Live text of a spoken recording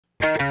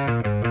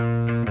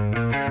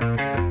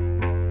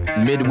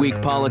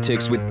Midweek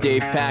Politics with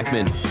Dave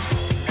Pakman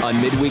on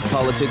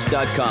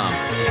midweekpolitics.com.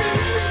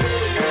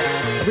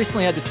 I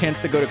recently had the chance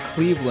to go to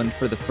Cleveland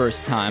for the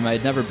first time. I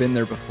had never been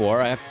there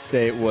before. I have to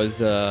say it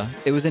was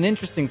an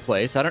interesting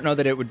place. I don't know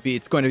that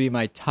it's going to be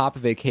my top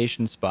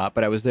vacation spot,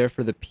 but I was there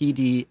for the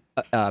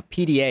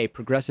PDA,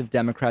 Progressive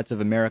Democrats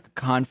of America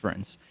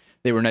Conference.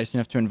 They were nice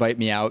enough to invite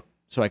me out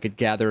so I could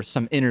gather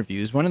some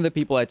interviews. One of the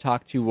people I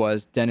talked to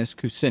was Dennis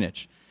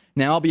Kucinich.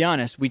 Now, I'll be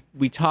honest,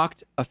 we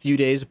talked a few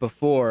days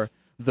before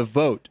the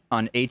vote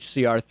on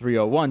HCR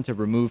 301 to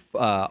remove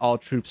all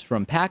troops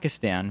from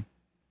Pakistan,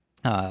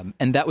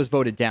 and that was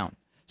voted down.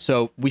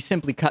 So we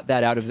simply cut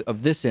that out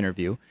of this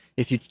interview.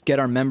 If you get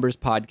our members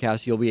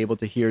podcast, you'll be able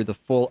to hear the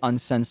full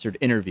uncensored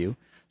interview.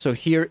 So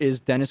here is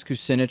Dennis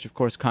Kucinich, of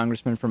course,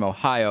 Congressman from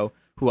Ohio,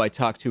 who I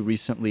talked to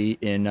recently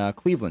in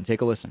Cleveland.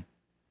 Take a listen.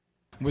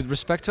 With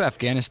respect to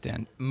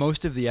Afghanistan,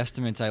 most of the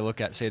estimates I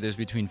look at say there's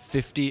between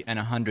 50 and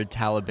 100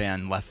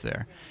 Taliban left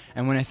there.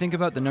 And when I think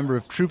about the number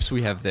of troops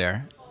we have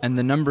there and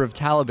the number of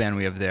Taliban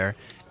we have there,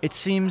 it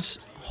seems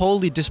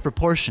wholly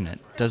disproportionate.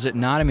 Does it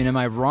not? I mean, am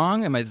I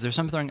wrong? Is there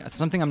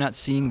something I'm not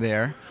seeing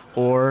there,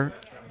 or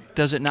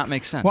does it not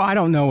make sense? Well, I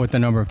don't know what the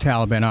number of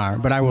Taliban are,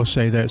 but I will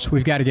say this.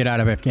 We've got to get out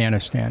of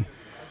Afghanistan.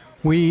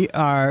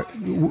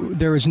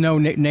 There is no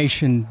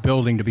nation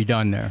building to be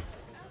done there.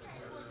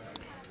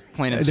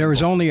 There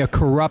is only a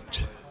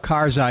corrupt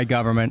Karzai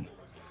government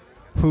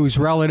whose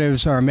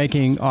relatives are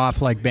making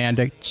off like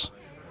bandits,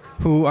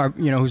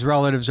 whose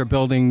relatives are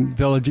building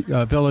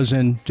villas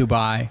in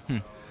Dubai.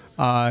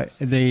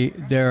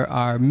 There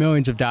are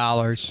millions of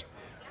dollars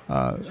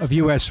of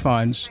U.S.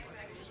 funds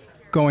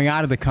going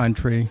out of the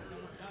country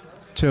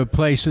to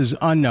places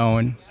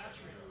unknown.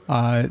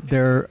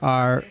 There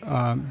are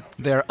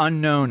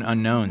unknown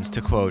unknowns,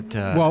 to quote.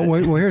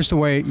 Well, here's the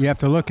way you have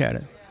to look at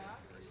it.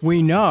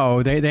 We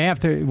know they have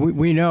to.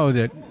 We know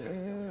that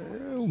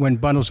when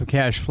bundles of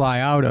cash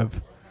fly out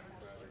of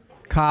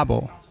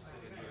Kabul,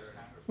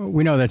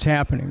 we know that's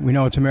happening. We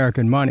know it's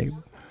American money.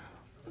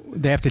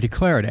 They have to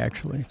declare it,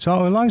 actually.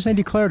 So as long as they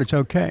declare it, it's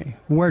okay.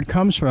 Where it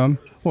comes from,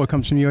 well, it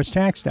comes from U.S.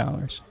 tax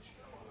dollars.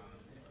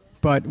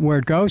 But where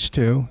it goes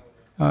to,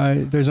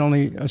 there's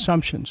only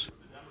assumptions.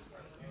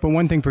 But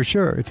one thing for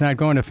sure, it's not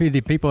going to feed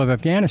the people of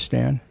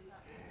Afghanistan.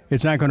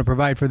 It's not going to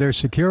provide for their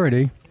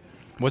security.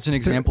 What's an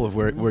example of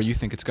where you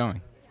think it's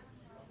going?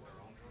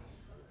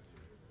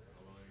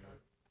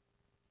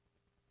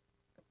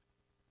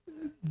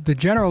 The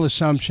general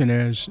assumption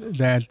is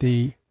that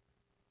the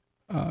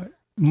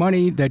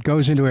money that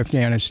goes into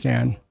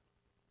Afghanistan,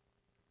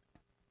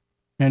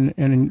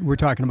 and we're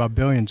talking about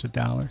billions of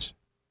dollars,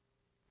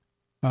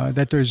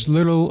 that there's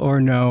little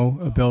or no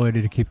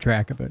ability to keep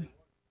track of it.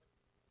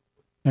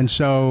 And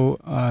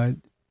so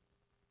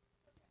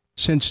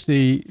since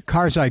the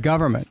Karzai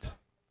government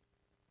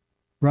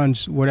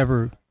runs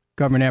whatever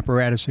government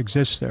apparatus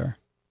exists there,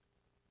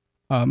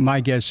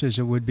 my guess is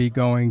it would be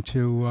going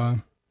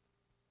to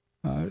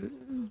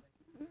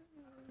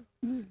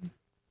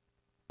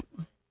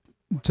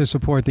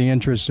support the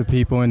interests of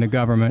people in the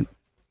government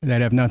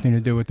that have nothing to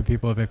do with the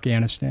people of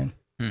Afghanistan.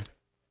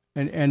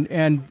 And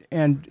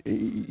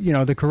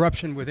the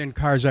corruption within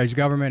Karzai's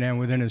government and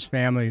within his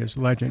family is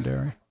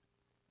legendary.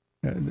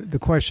 The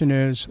question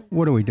is,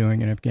 what are we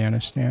doing in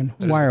Afghanistan?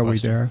 Why are we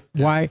there?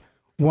 Yeah.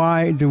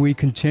 Why do we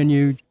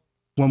continue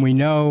when we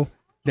know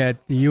that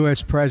the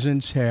U.S.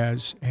 presence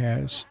has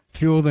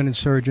fueled an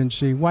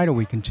insurgency? Why do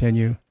we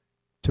continue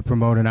to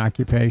promote an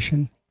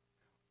occupation?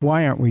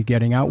 Why aren't we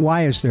getting out?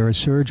 Why is there a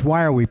surge?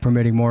 Why are we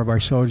permitting more of our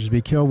soldiers to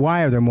be killed?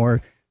 Why are there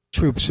more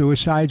troop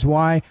suicides?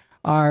 Why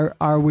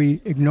are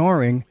we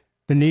ignoring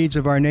the needs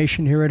of our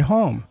nation here at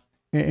home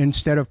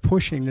instead of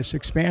pushing this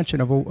expansion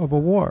of a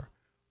war?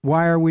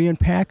 Why are we in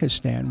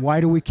Pakistan? Why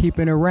do we keep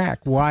in Iraq?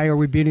 Why are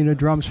we beating the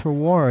drums for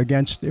war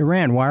against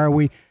Iran? Why are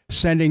we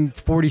sending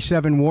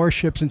 47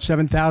 warships and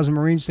 7,000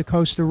 Marines to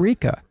Costa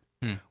Rica?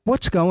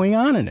 What's going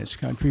on in this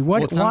country?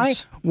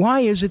 Why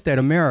is it that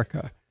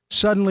America,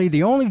 suddenly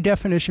the only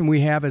definition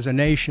we have as a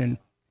nation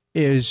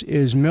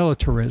is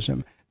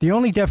militarism? The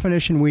only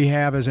definition we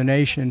have as a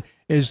nation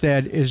is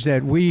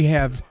that we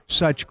have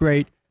such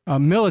great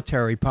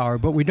military power,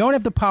 but we don't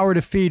have the power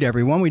to feed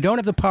everyone. We don't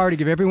have the power to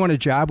give everyone a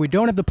job. We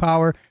don't have the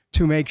power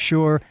to make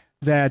sure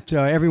that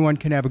everyone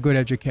can have a good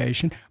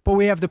education. But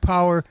we have the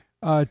power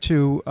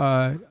to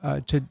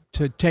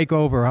take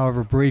over,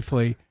 however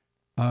briefly,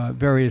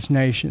 various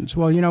nations.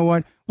 Well, you know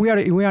what? We ought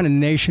a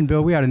nation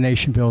build. We ought a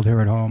nation build here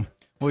at home.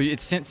 Well, it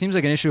seems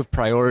like an issue of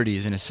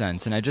priorities in a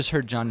sense. And I just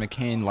heard John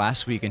McCain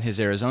last week in his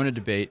Arizona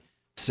debate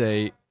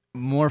say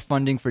more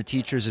funding for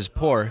teachers is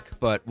pork,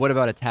 but what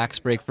about a tax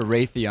break for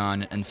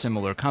Raytheon and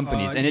similar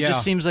companies? And it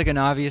just seems like an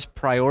obvious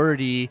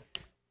priority.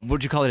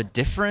 Would you call it a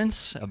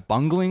difference, a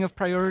bungling of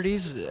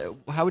priorities?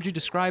 How would you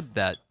describe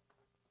that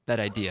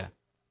idea?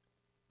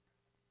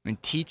 I mean,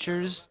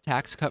 teachers,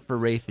 tax cut for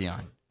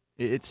Raytheon.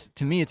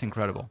 To me, it's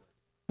incredible.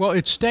 Well,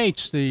 it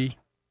states the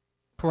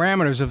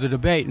parameters of the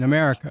debate in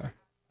America.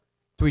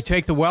 Do we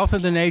take the wealth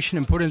of the nation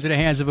and put it into the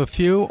hands of a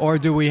few, or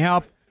do we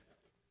help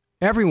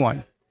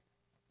everyone?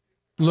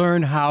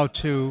 learn how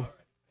to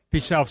be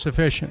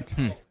self-sufficient.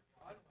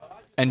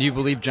 And you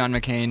believe John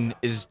McCain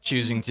is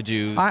choosing to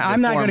do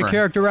I'm not going to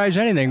characterize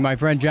anything my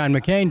friend John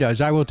McCain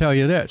does. I will tell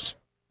you this,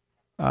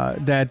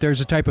 that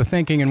there's a type of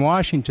thinking in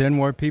Washington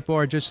where people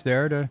are just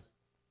there to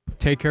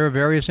take care of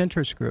various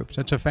interest groups.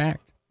 That's a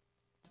fact.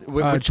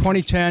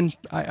 2010,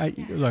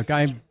 look,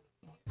 I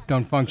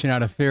don't function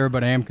out of fear,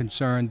 but I am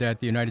concerned that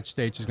the United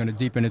States is going to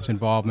deepen its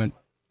involvement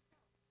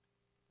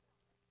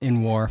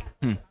in war.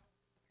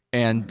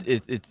 And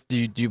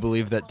do you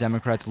believe that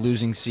Democrats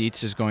losing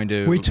seats is going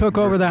to... We took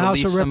over the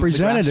House of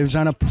Representatives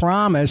on a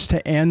promise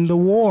to end the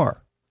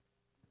war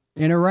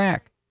in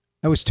Iraq.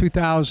 That was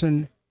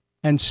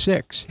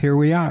 2006. Here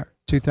we are,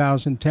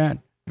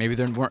 2010. Maybe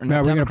there weren't enough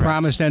Now we're going to Democrats.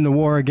 promise to end the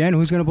war again.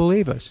 Who's going to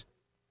believe us?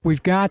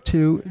 We've got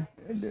to...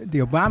 The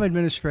Obama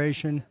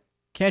administration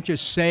can't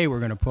just say we're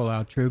going to pull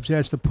out troops. It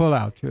has to pull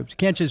out troops. It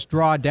can't just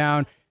draw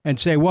down and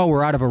say, well,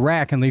 we're out of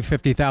Iraq and leave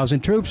 50,000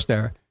 troops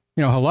there.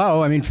 You know,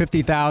 hello? I mean,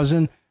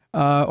 50,000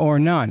 or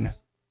none.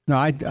 No,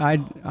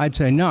 I'd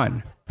say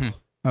none.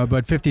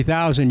 But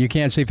 50,000, you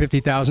can't say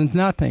 50,000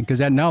 nothing, because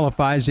that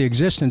nullifies the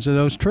existence of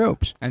those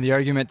troops. And the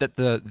argument that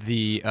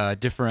the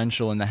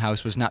differential in the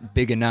House was not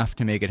big enough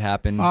to make it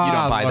happen, you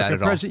don't buy that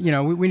at all. You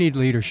know, we need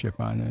leadership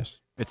on this.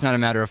 It's not a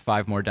matter of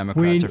 5 more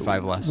Democrats or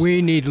 5 less.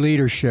 We need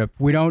leadership.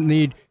 We don't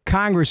need...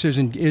 Congress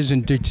isn't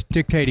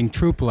dictating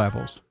troop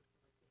levels.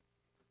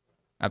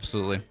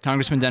 Absolutely.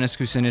 Congressman Dennis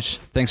Kucinich,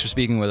 thanks for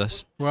speaking with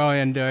us. Well,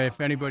 and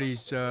if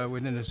anybody's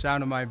within the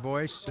sound of my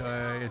voice,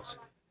 it's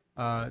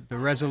the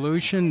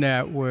resolution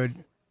that would...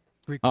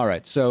 All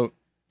right, so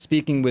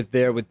speaking with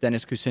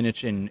Dennis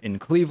Kucinich in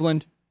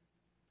Cleveland,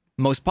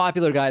 most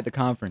popular guy at the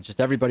conference,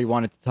 just everybody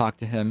wanted to talk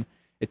to him.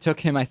 It took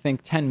him, I think,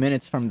 10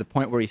 minutes from the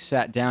point where he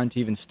sat down to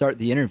even start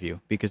the interview,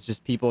 because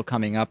just people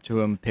coming up to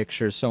him,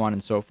 pictures, so on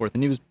and so forth.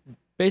 And he was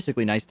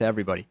basically nice to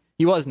everybody.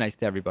 He was nice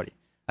to everybody.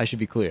 I should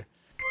be clear.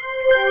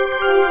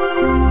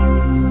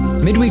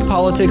 Midweek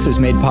Politics is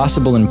made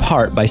possible in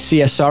part by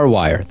CSR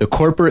Wire, the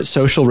corporate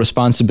social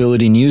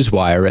responsibility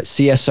newswire at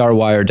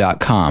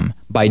csrwire.com,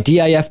 by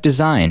DIF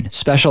Design,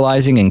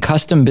 specializing in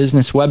custom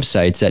business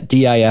websites at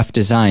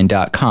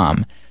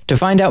difdesign.com. To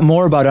find out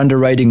more about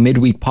underwriting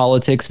Midweek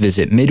Politics,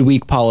 visit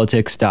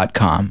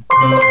midweekpolitics.com.